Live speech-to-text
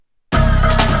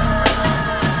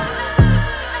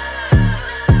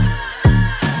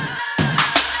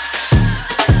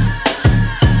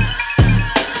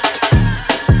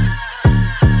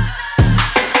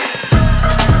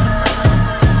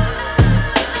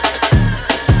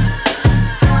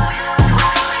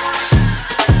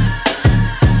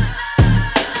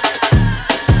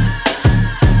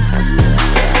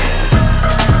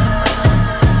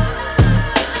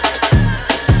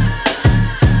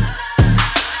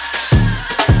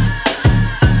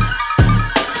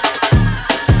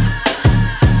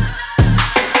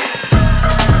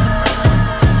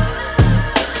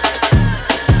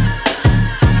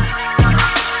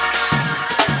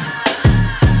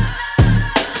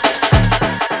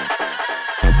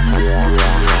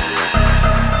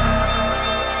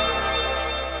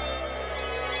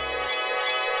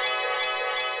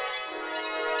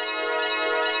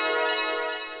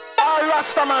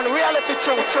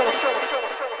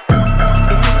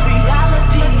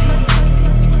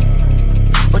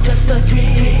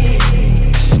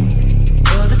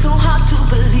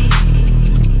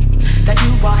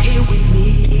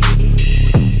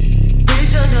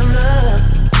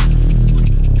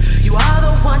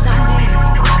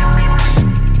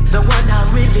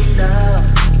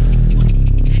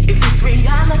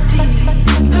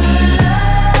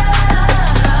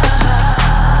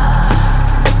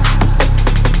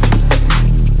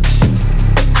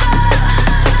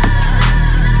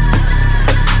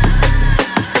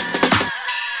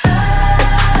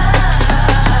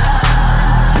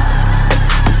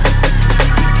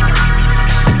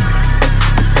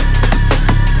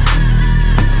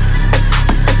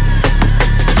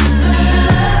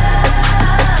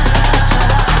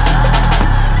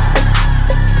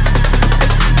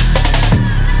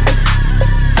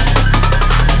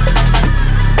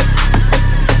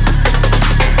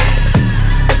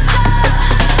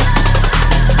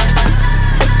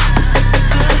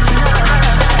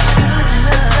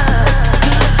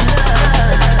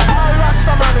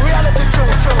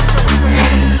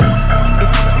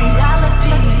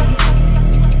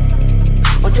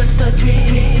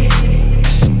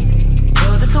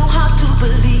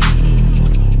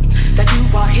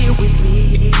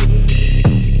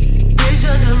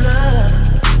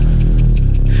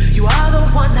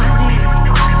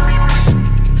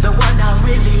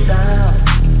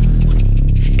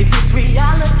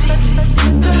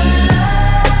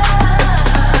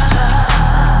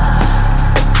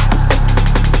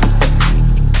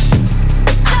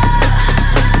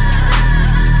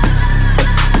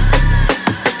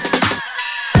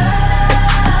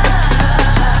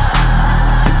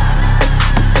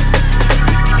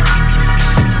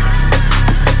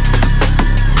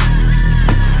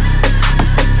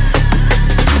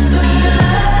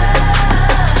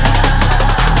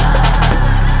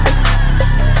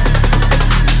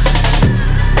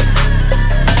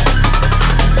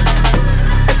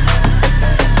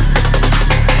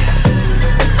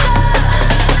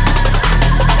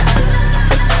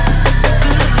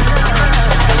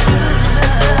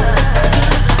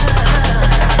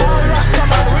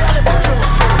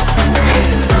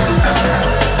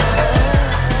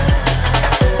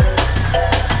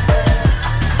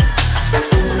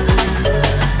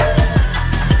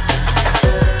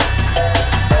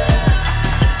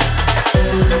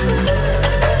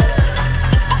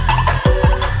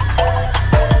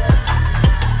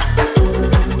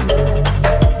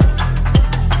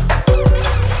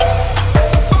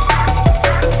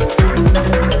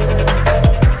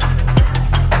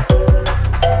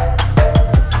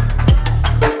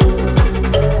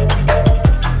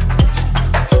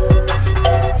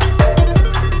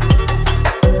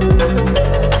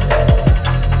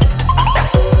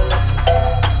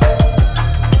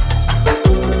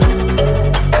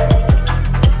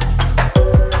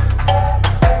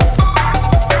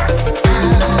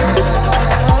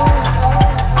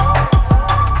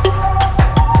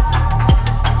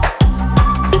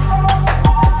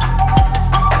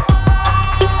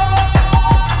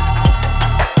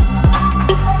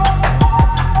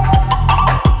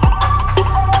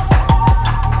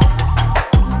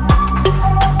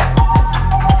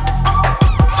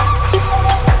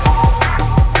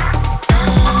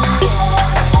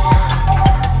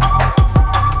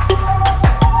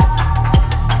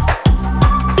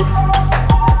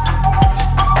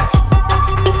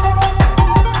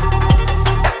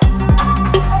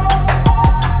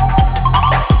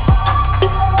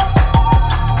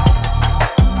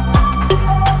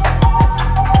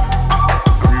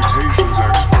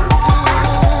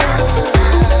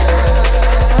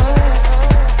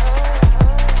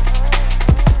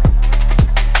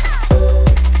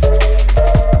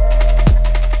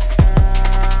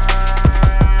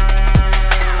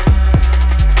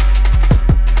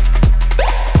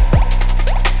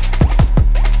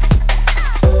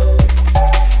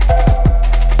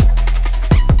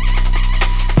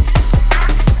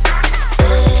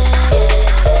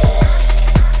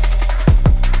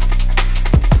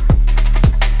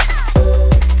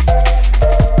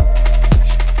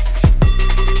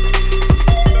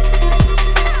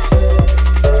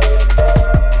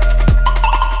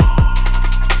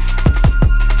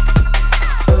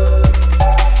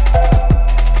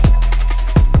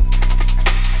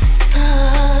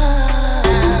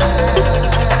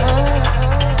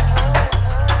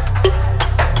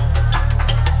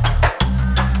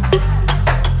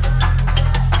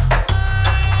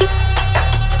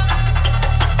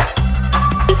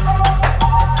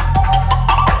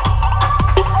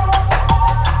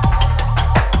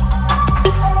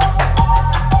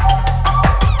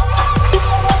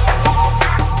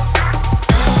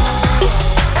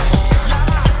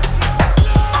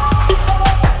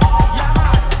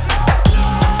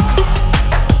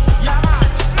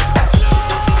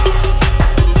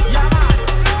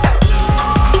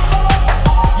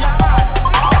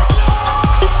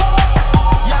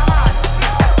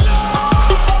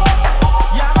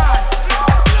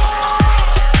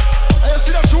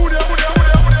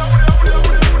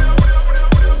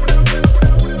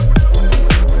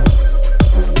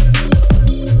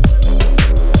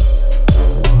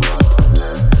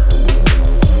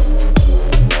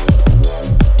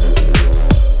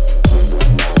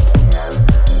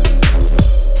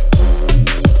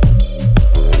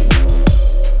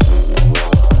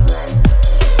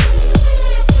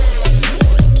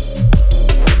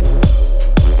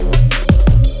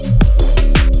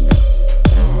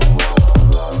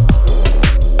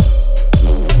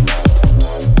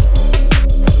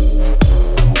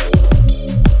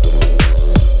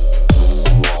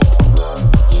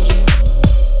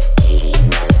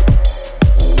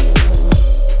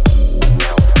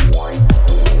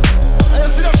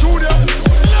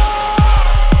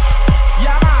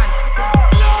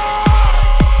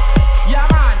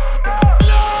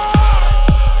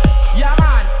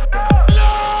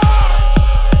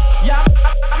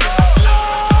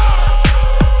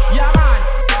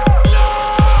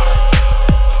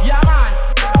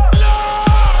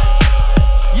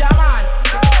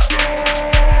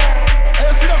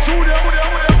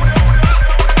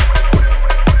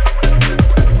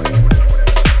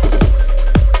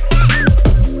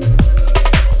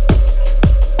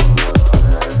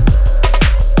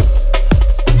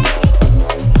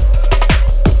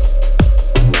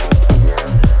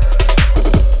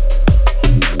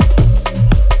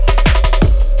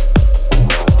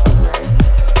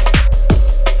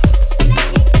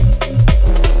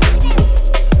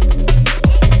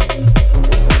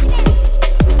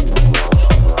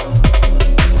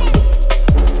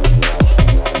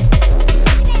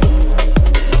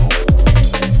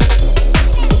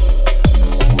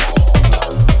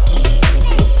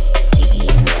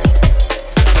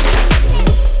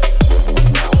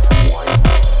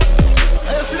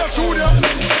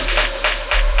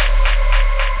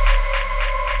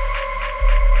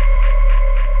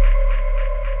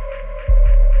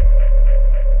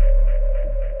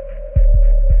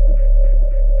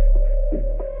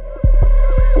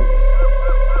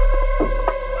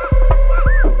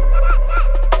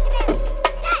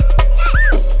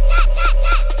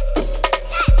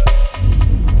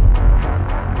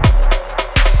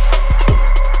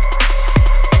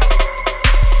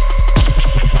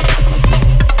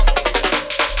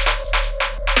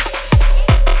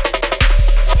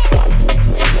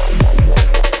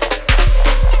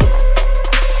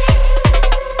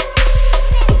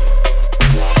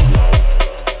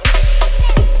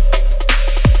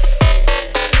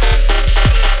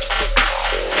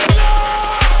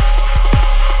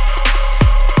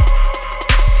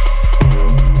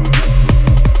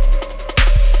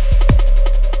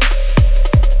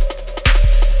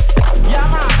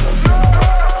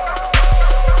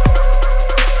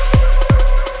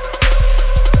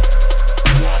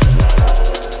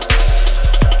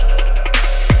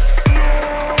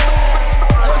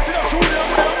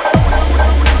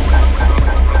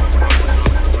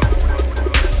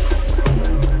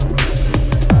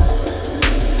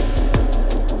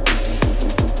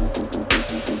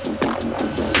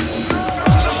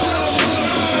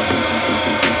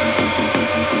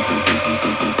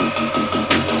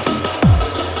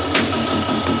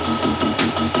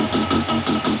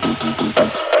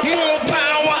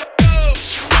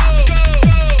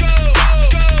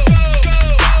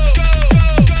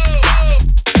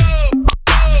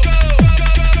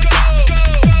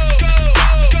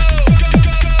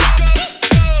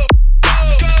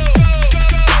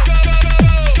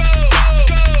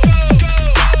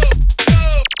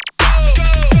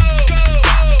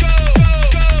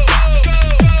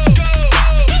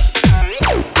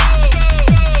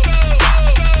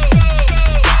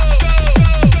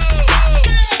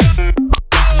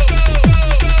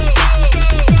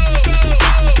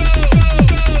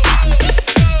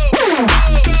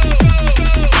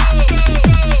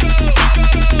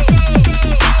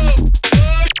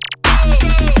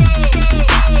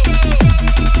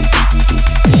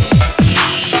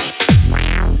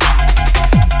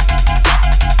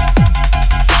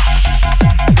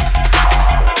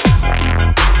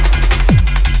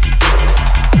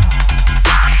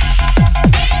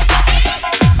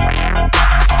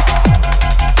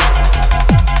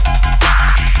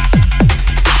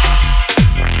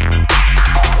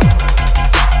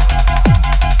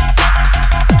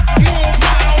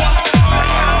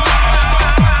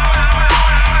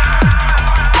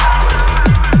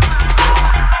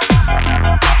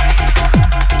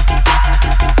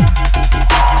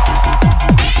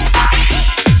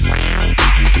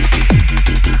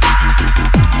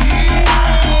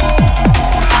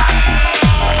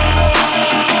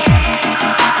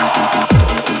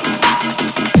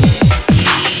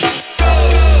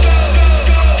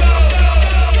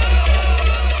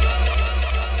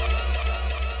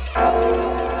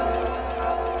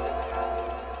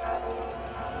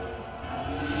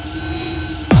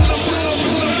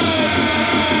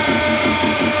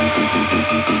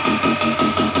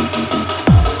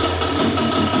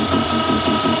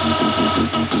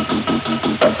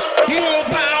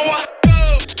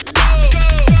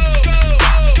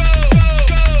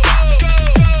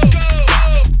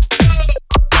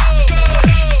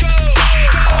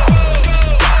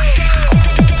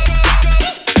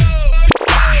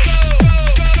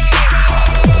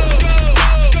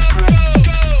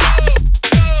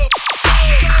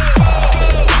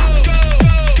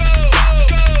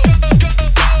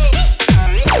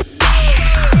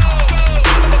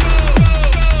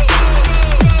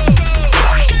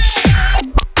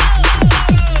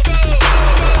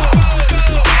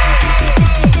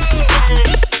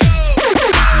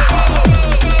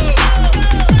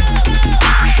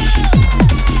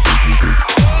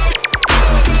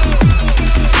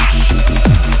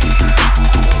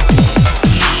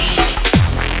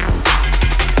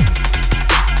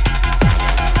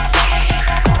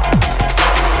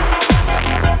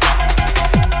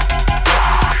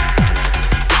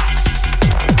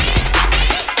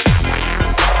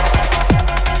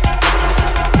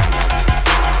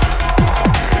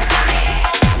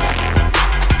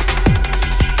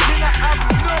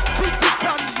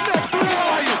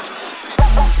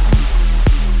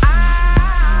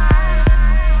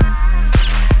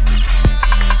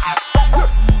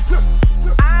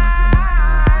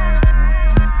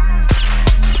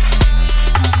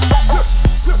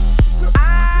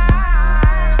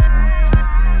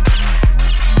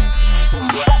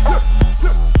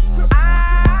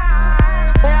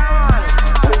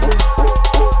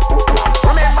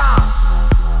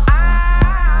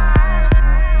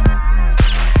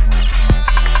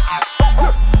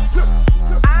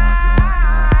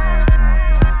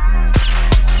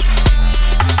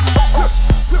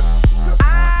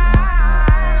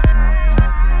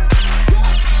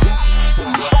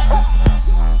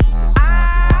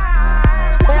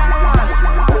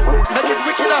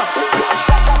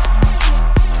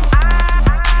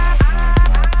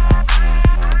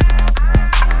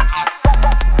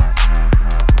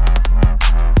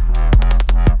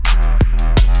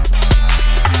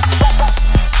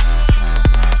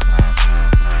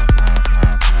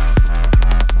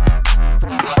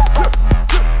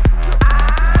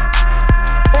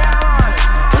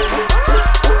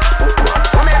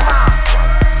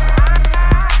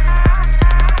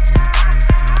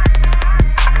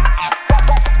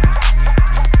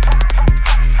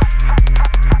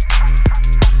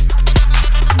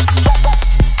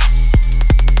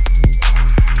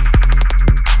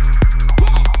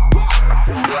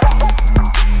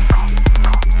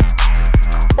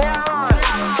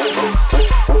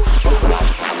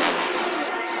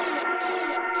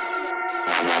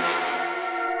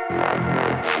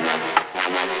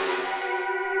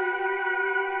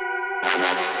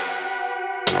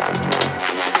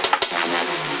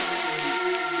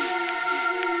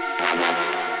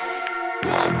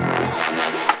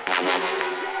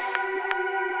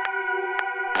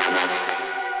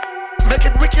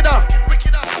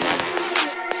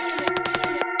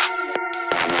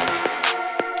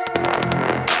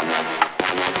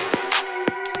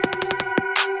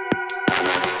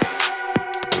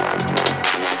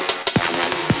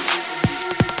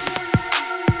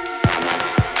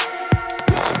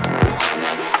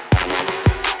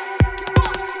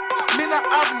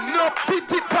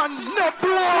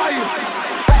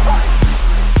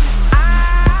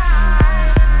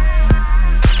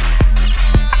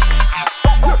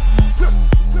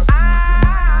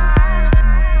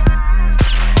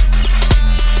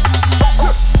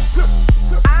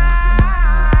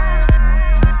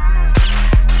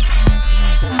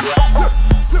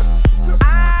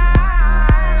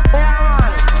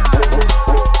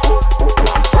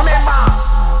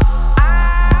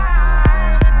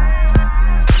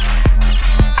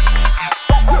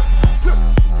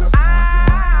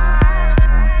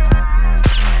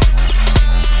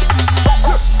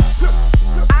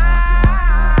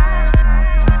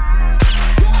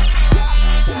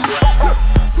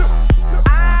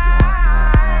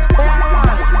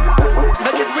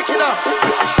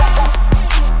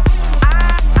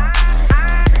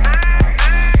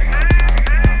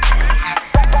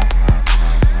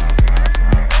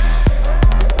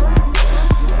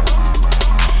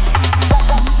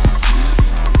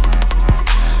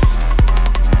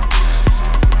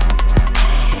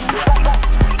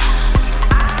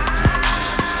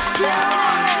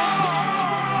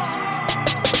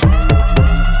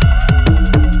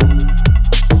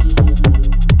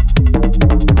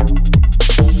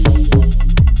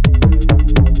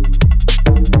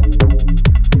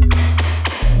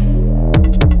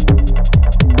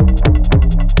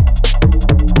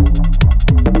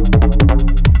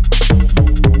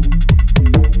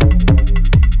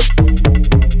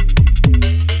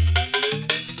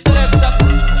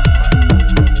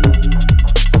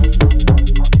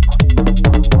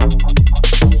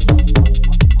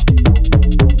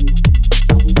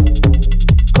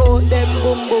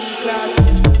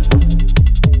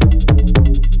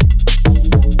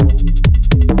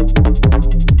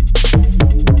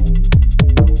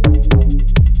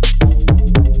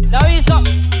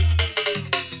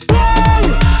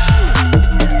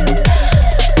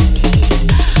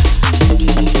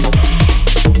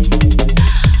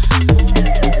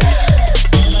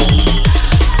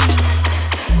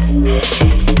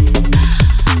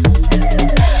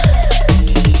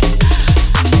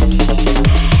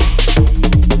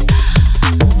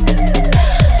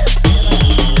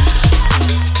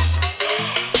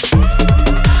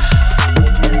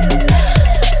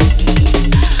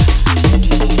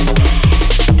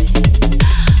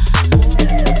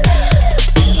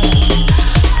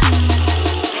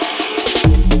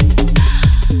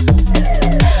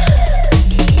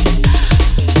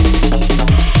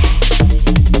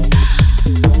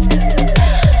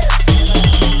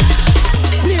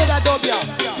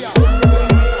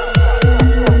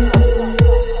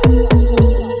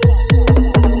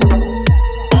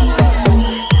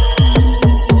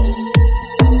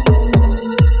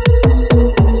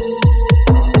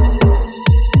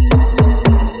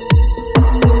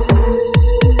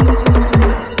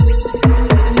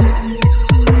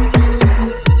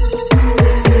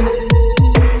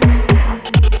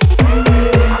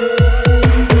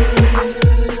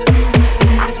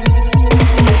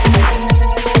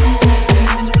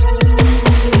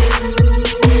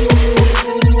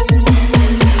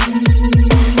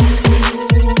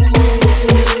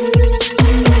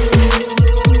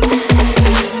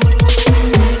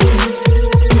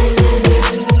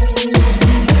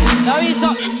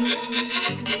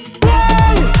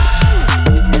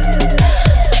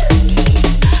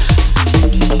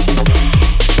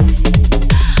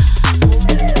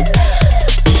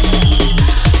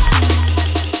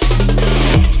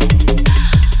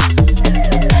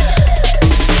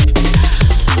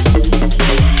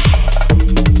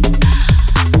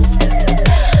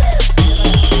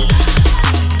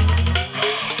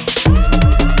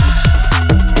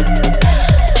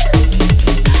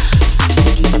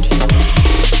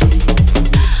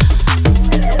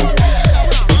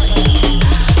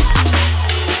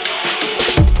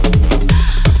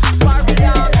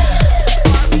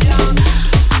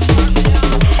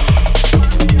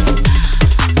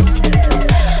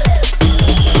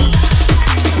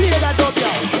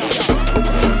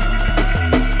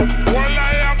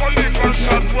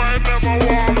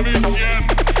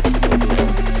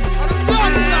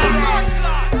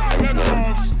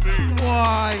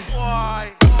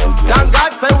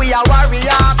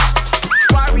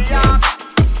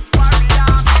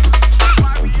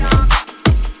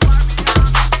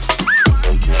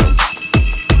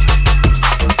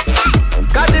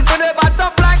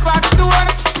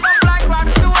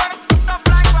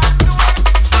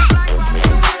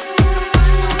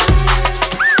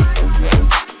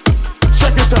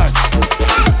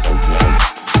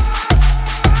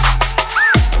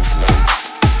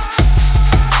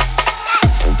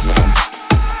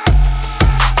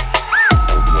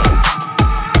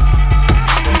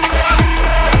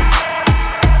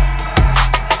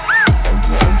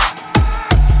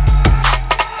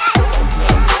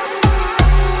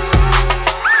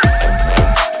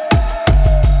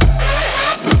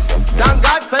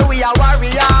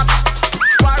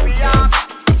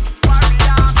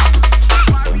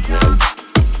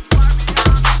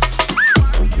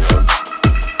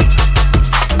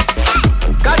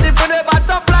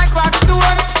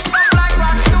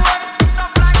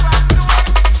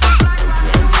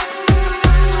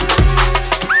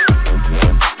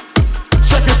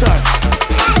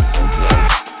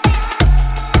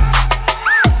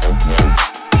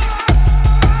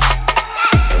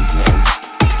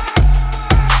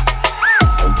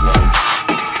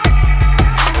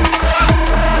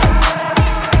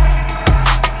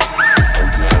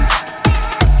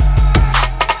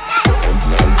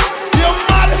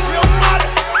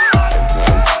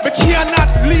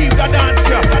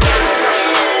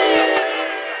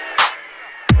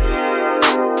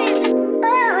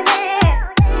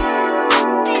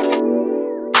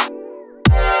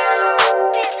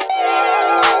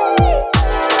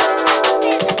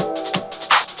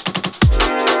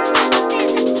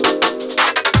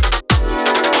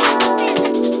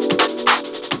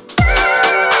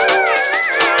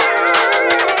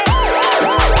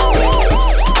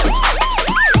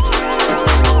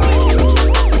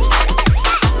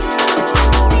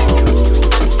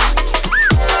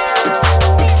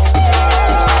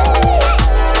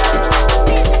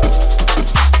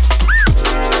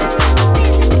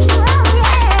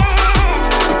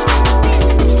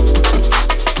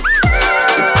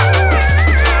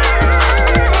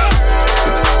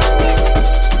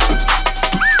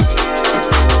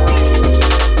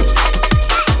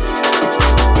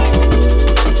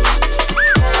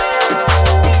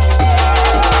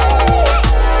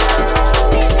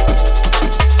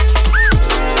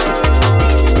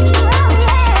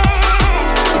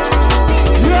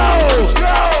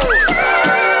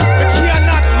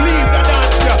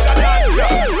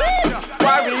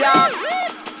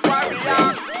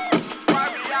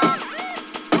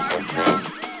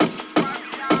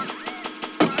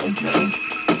Hold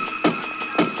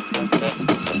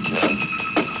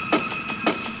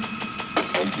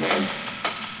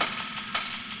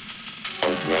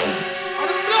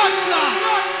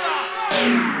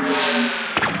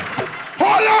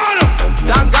on!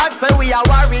 Thank God say we are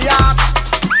warrior.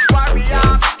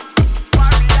 Warrior.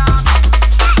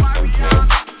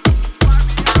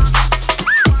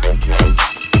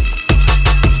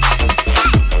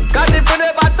 Cause if you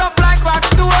never tough like rock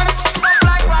stone,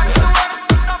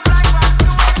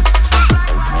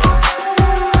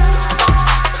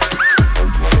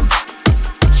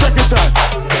 check it out.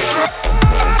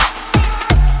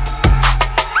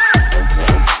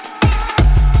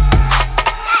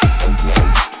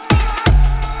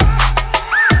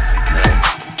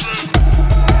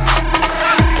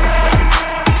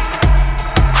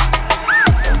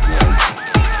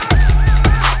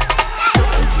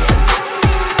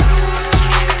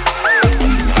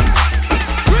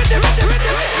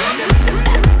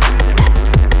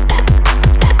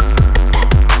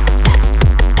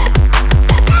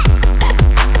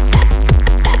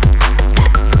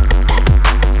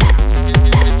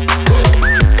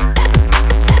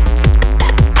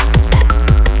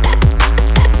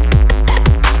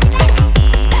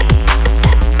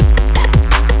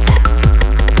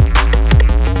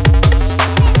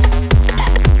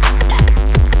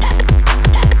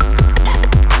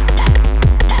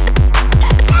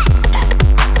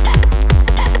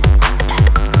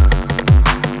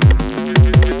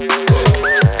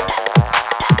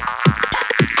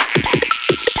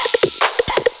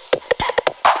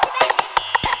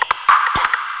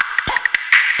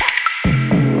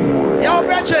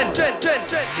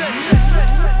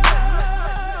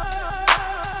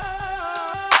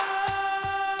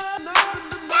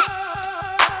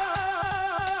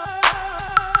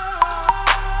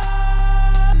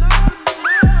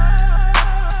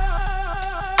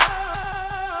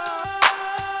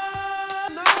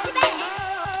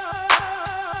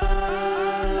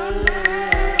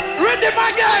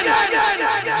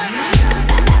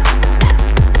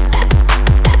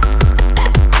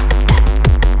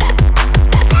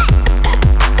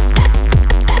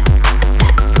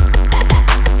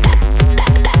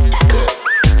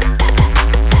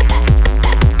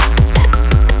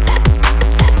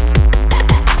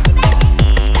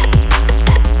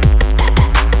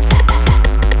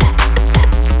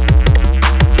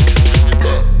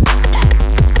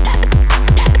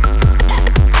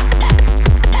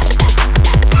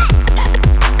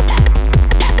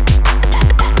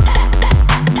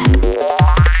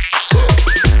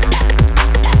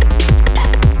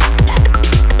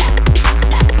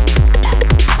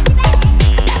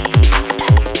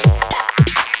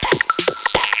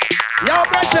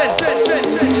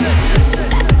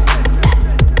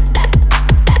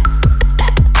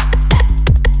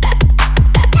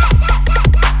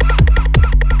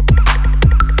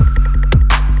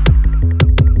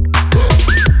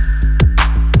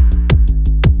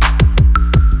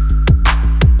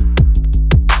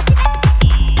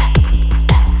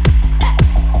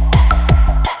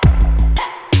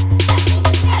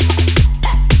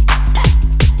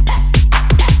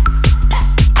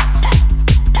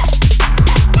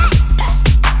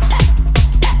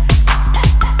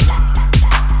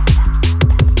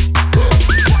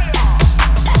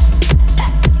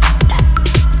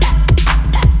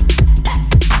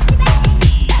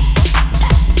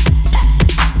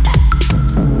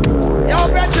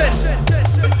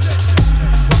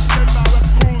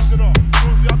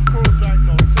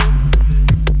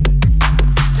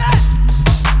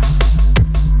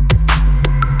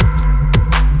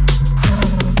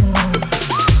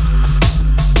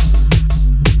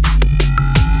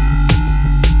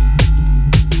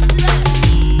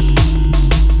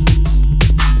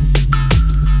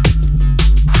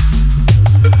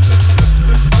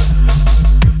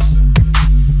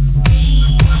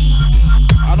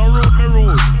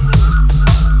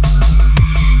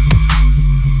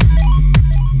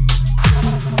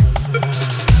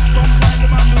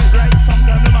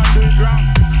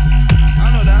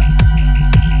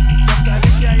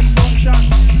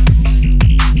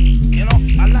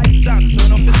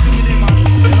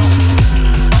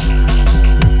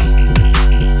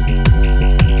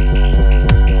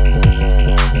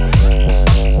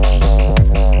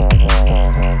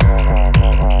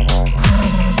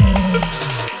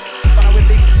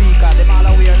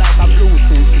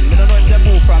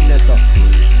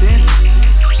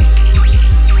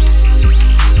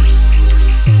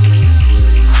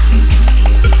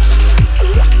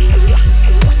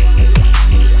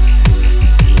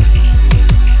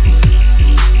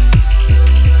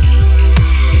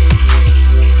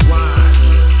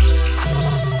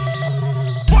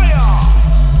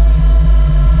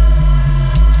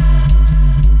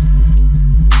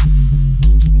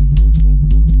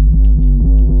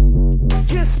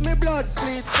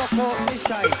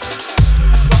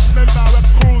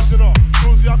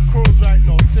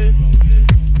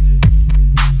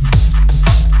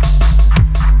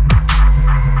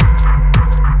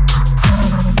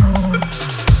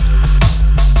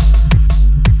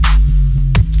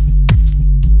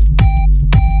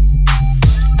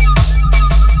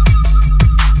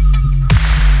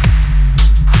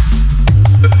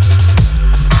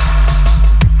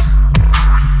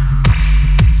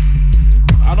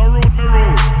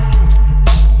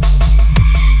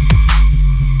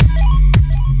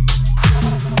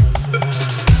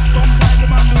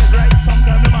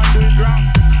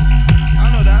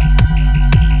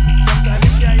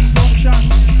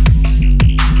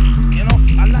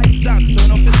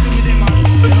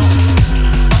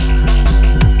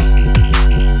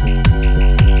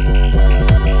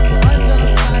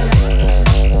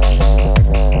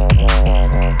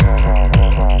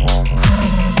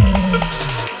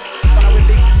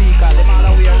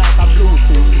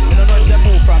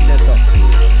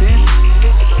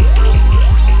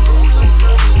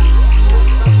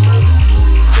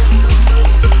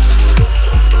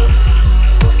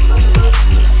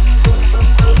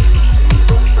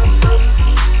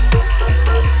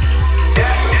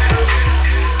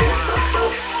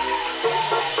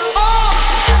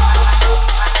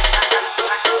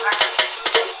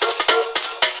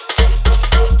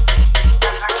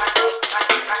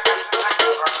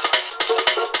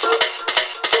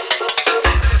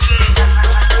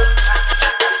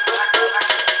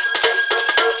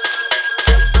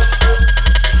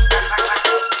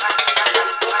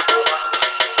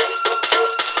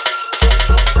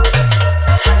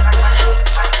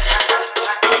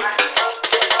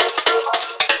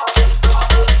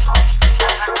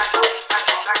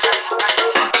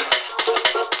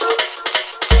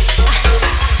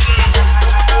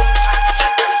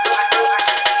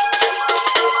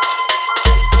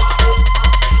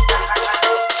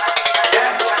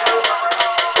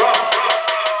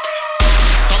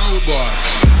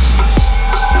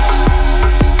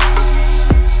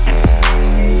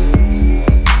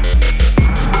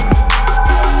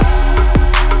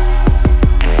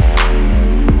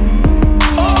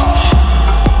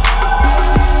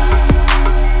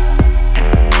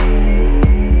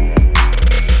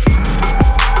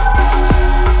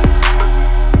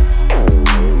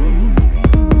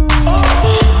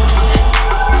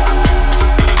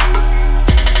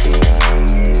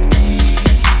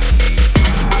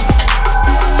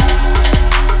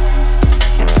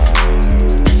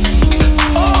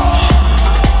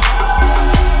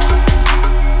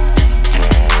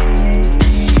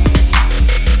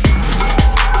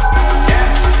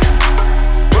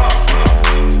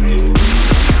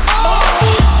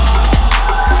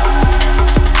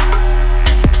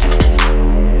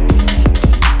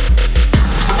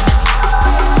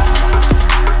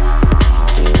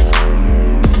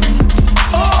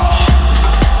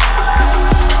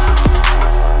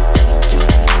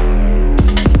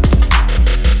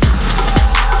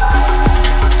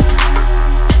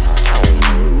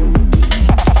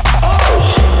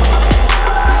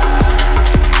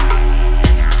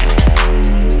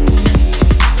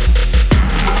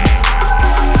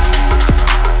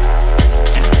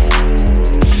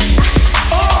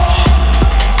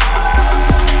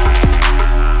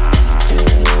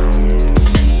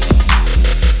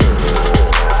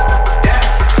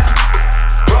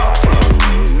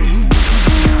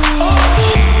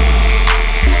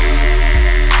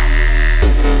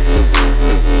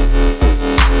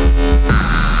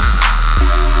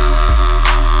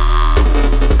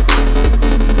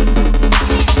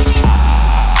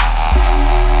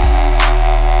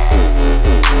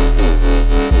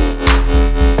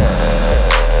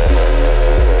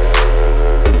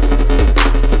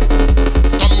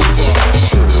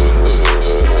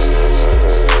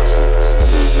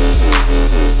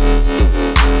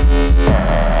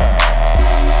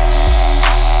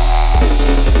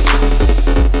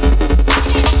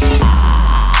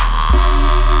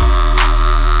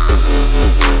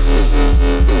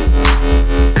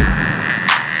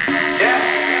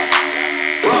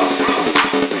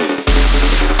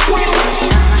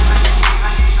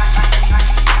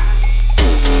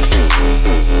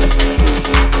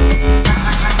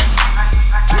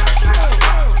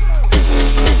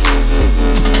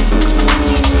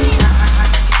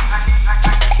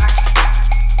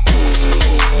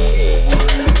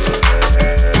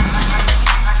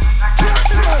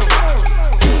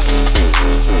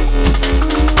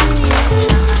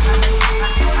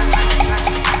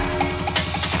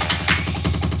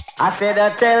 said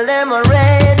I tell them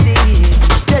already.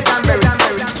 Take and bury.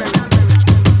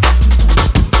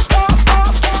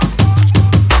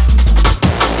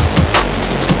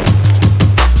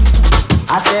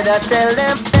 I said I tell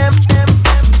them,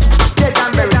 take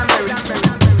and bury.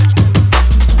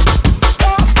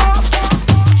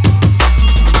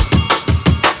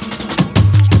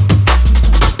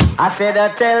 I said I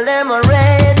tell them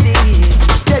already.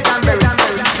 Take and bury.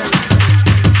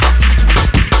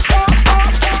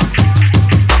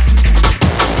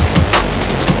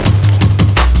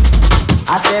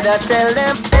 I said I tell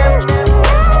them.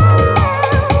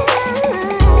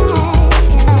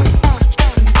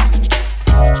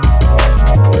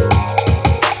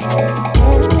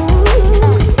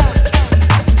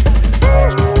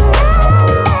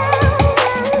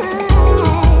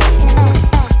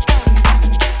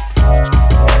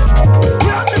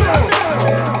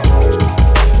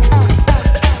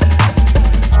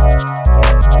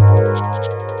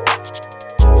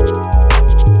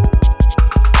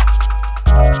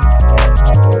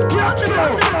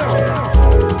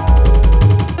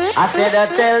 I said I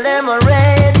tell them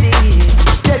already.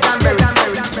 Take and bury.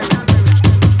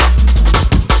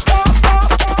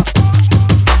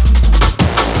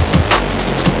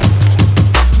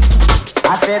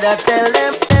 I said I tell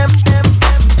them,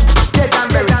 take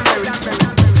and bury.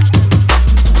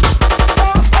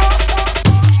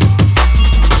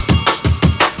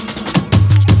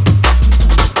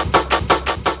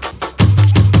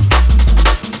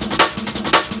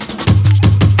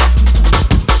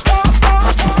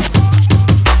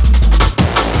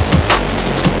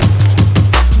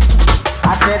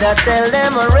 I tell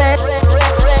them already.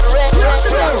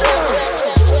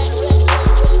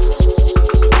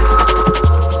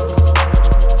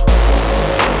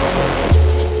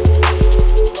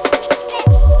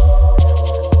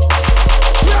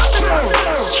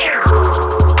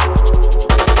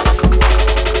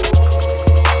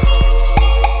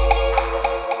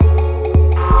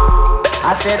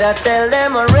 I said I tell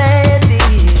them already.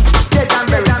 Take and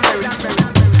bury.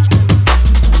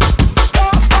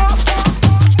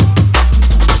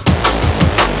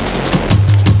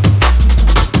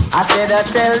 I said I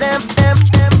tell them,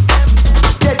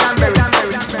 take and bury.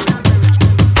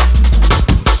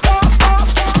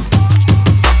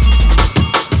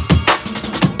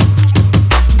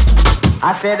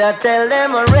 I said I tell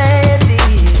them already.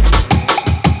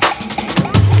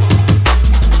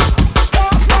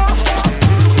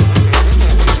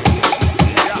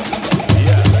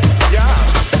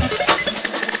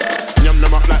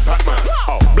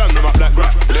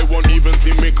 They won't even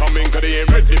see me coming, cause they ain't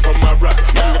ready for my rap.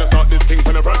 I'm gonna start this thing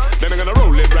from the front, then I'm gonna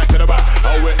roll it right to the back.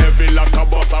 How we heavy like a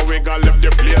boss, how we got left the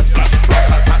place flat.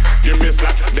 Give me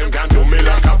slack, them can't do me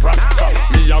like a prat.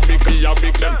 Me a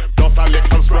big them, plus a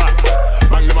little scrap.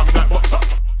 Bang them up like box up,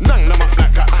 nang them up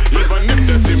like cat. Even if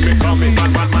they see me coming,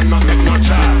 man, not take no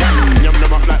chat. Yum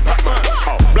them up like Batman,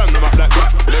 blam them up like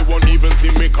that. They won't even see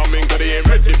me coming, cause they ain't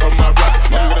ready for my rap.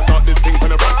 I'm gonna start this thing from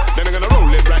the front, then I'm gonna roll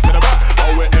it right to the back.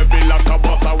 How we heavy like a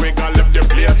boss, how we got left the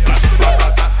place flat.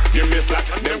 Give me slack,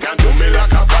 them can't do me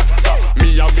like a prat.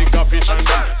 Me a bigger fish and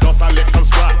them, just a little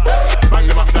scrap. Bang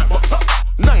them up like box up,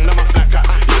 nang them up like cat.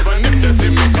 Even if they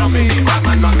see me coming,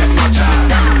 man, not take no chat.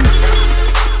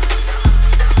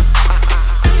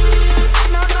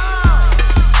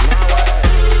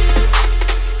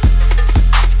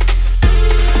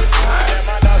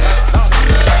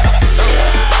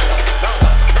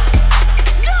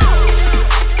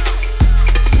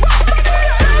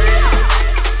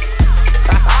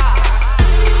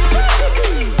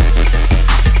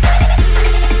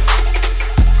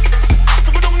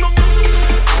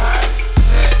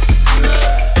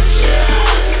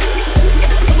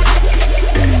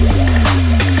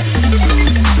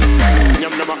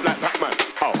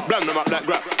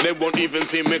 They won't even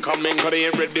see me coming, cause they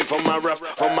ain't ready for my rap.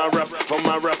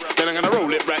 Then I'm gonna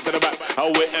roll it right to the back. How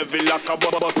we heavy like a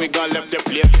boss, we got left the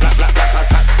place flat.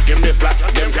 Give me slack,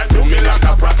 them can't do me like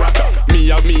a prat. Me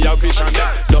a fish and them,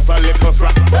 just a little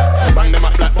scrap. Bang them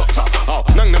up like box up,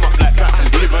 nang them up like cat.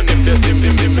 Even if they see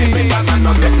me, man,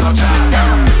 not take no chat.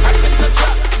 I take no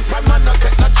chat, man, not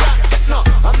take no chat. No,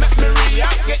 I make me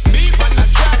react, get deep on the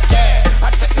track, yeah. I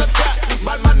take no chat,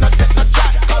 man, not take no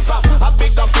chat. Cause I'm a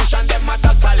bigger fish and them a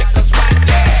just a little sprat,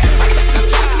 yeah. I take no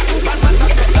chat, man,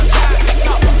 not take no chat.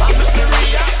 No, I make me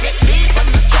react, get deep on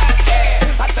the track,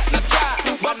 yeah. I take no chat,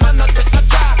 man, not take no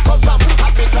chat. Cause I'm a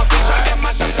bigger fish and them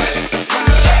a just a little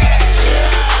sprat, yeah.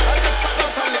 I just a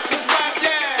little sprat,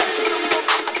 yeah.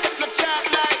 I take no chat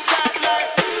like.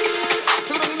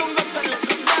 To the moon, that's a little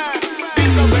sprat.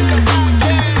 Bigger with the back,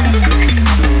 yeah.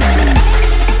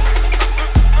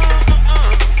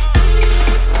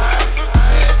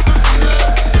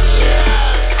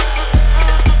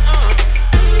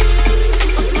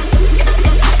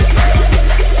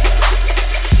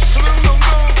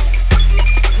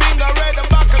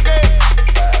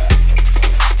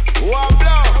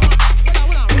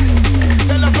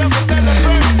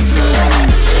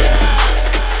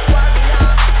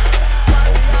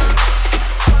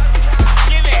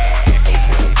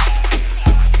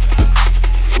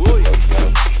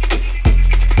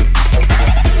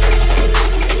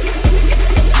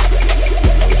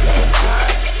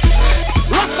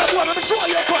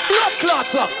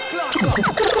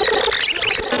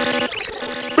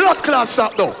 class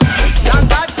stop though. Thank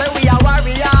God say we are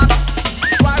warrior,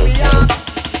 warrior,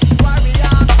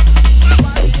 warrior, warrior,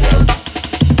 warrior.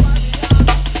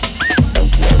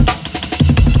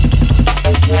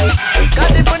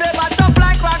 Cause if we never tough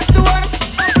like rock stone,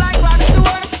 tough like rock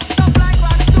stone, tough like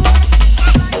rock stone,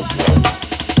 tough like rock stone.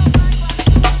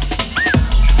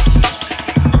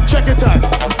 Check it out.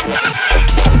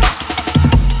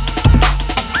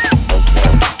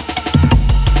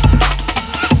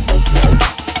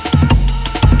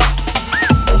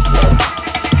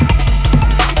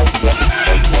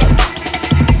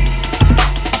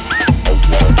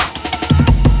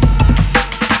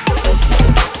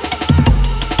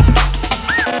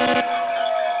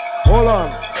 Hold on.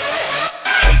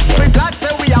 We glad say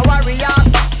we are warrior,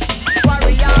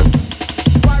 warrior,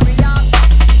 warrior, warrior,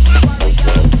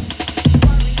 warrior.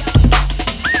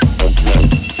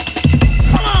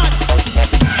 Come on.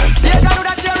 You gotta do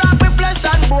that you rock with flesh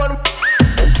and bone.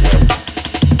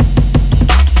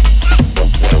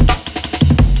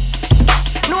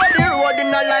 No the road in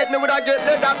a life me woulda get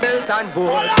leather belt and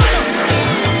bone.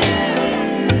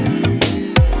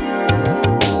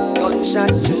 Gunshot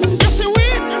too.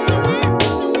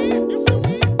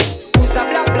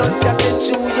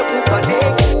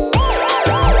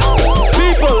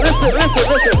 People, listen.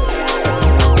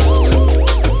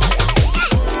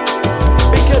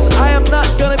 Because I am not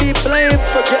gonna be blamed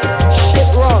for getting shit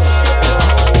wrong.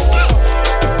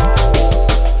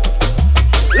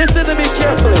 Listen to me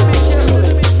carefully.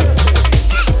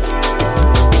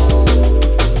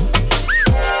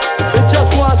 We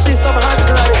just want to see some hands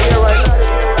in the air right now.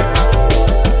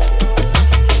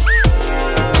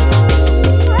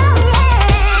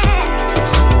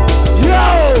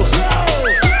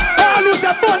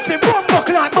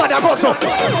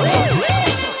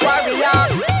 Warrior,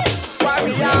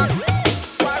 warrior,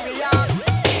 warrior.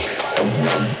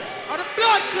 On the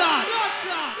blood clot.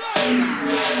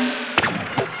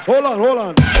 Hold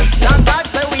on. Thank God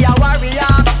say we are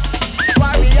warrior,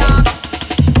 warrior,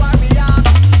 warrior,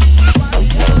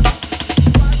 warrior, warrior.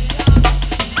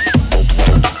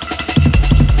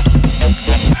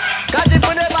 Cause if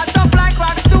we never tough like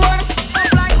rock stone,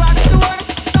 tough like rock stone,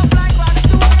 tough like rock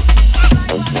stone, tough like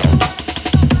rock stone.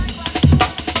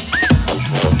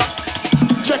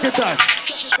 Check it out.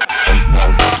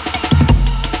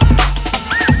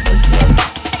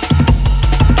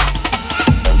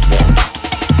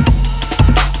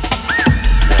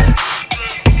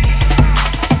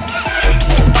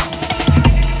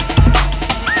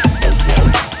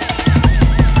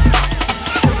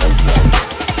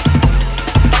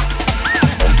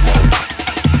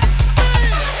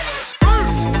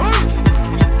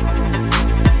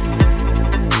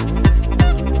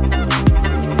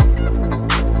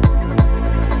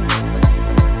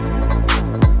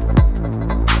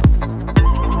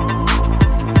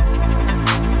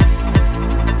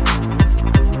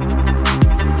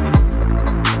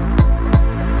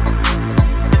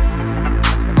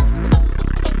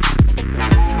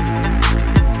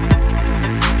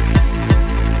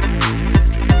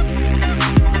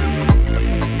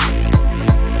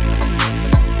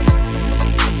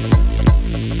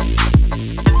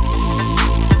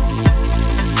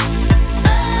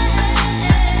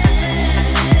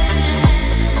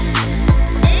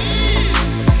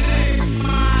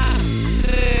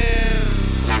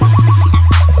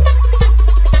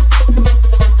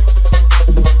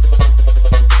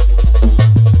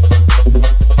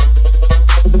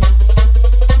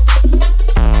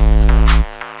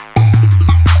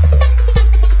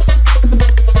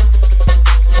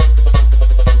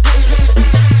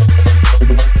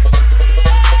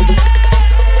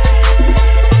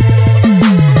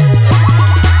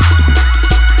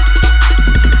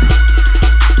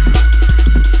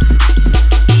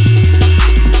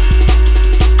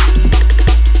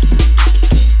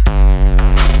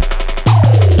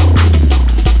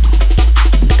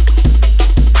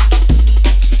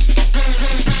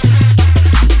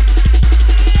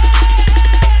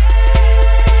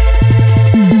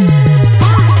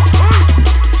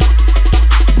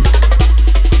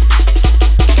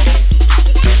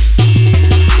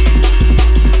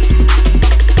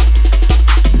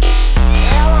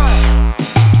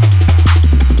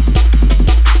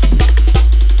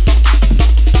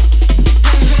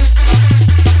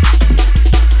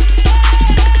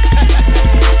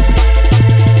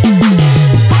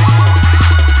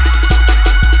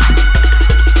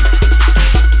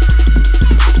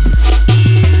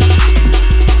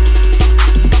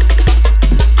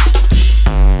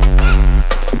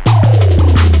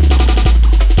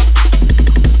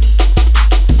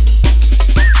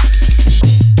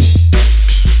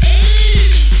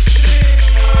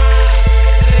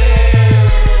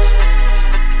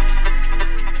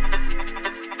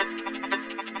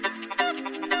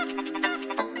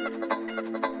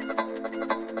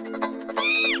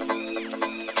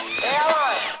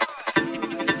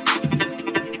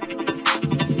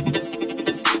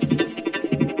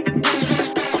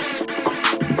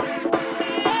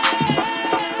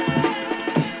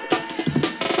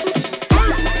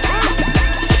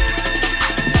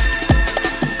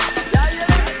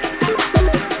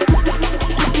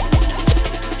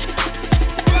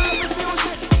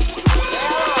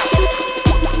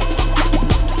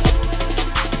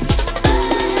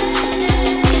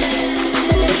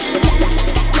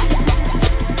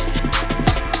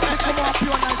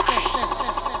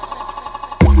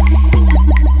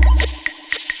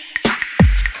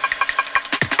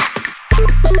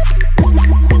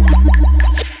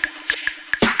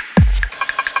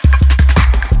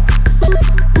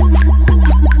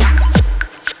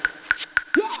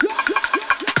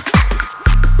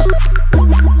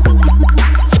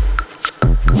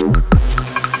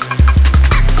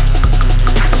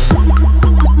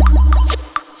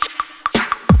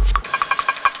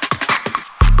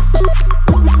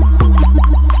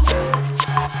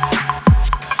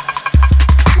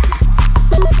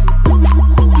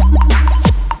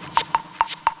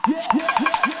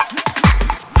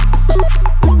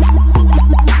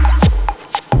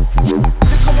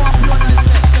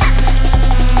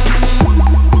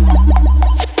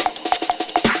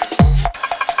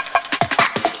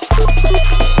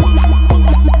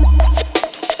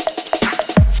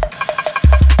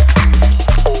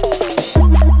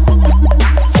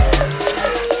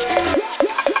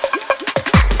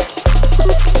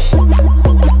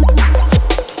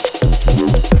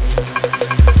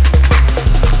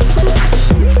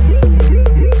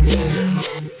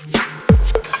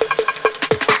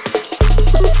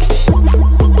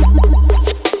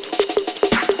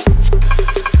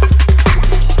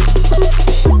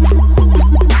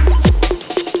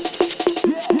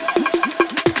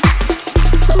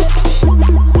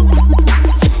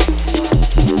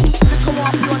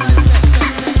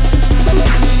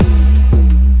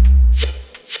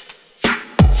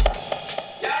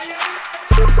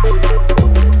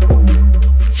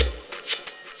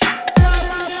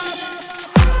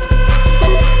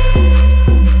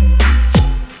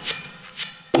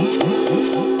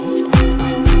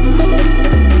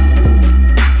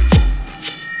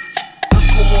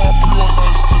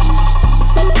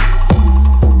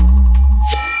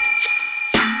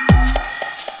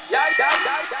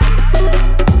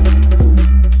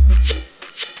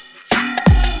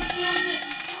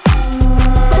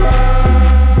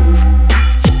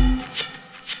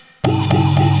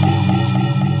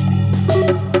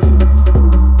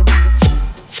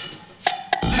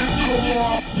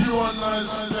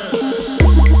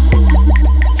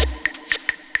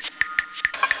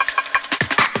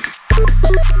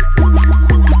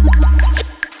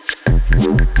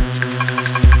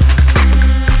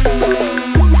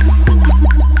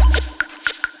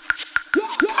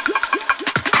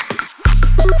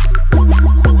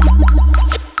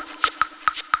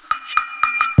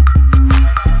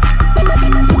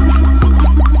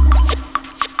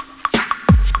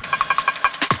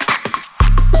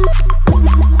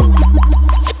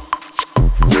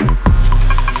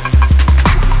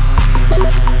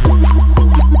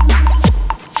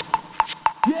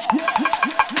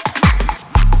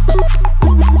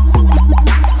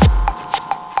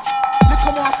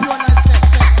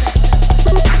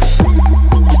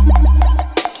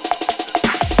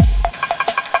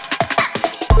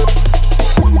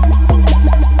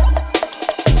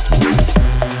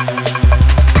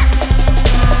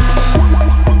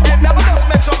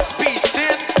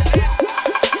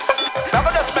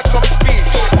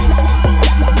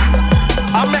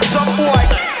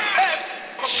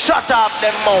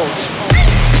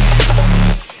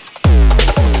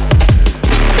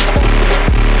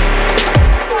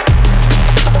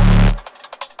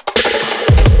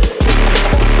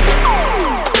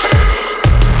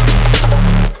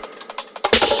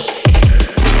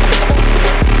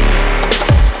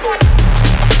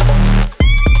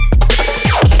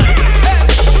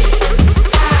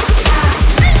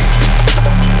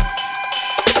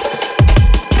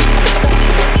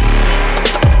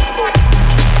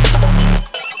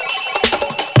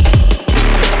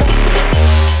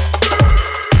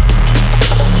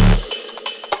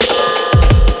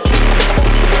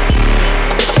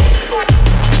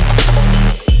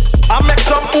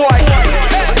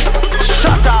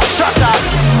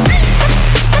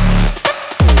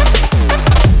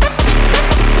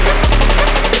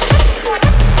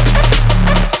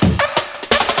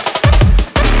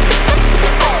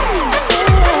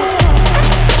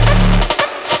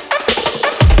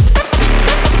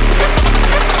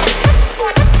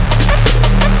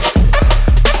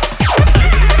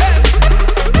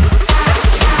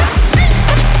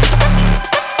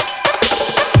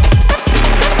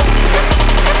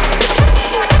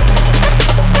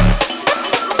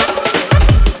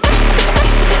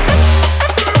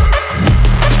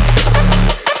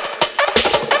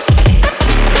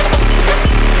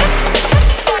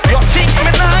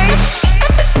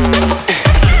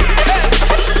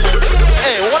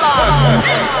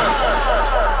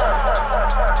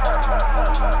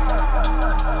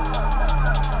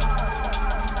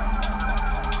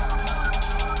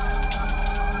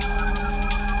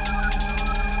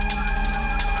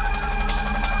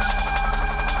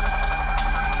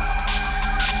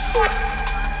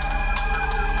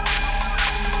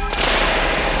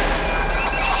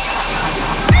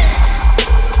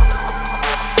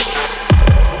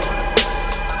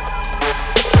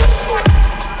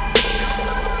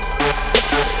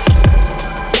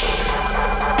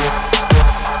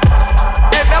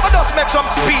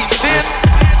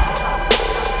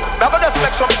 I'm gonna just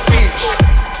make some speech.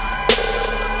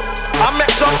 I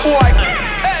make some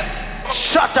boy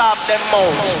shut up them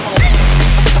mouth.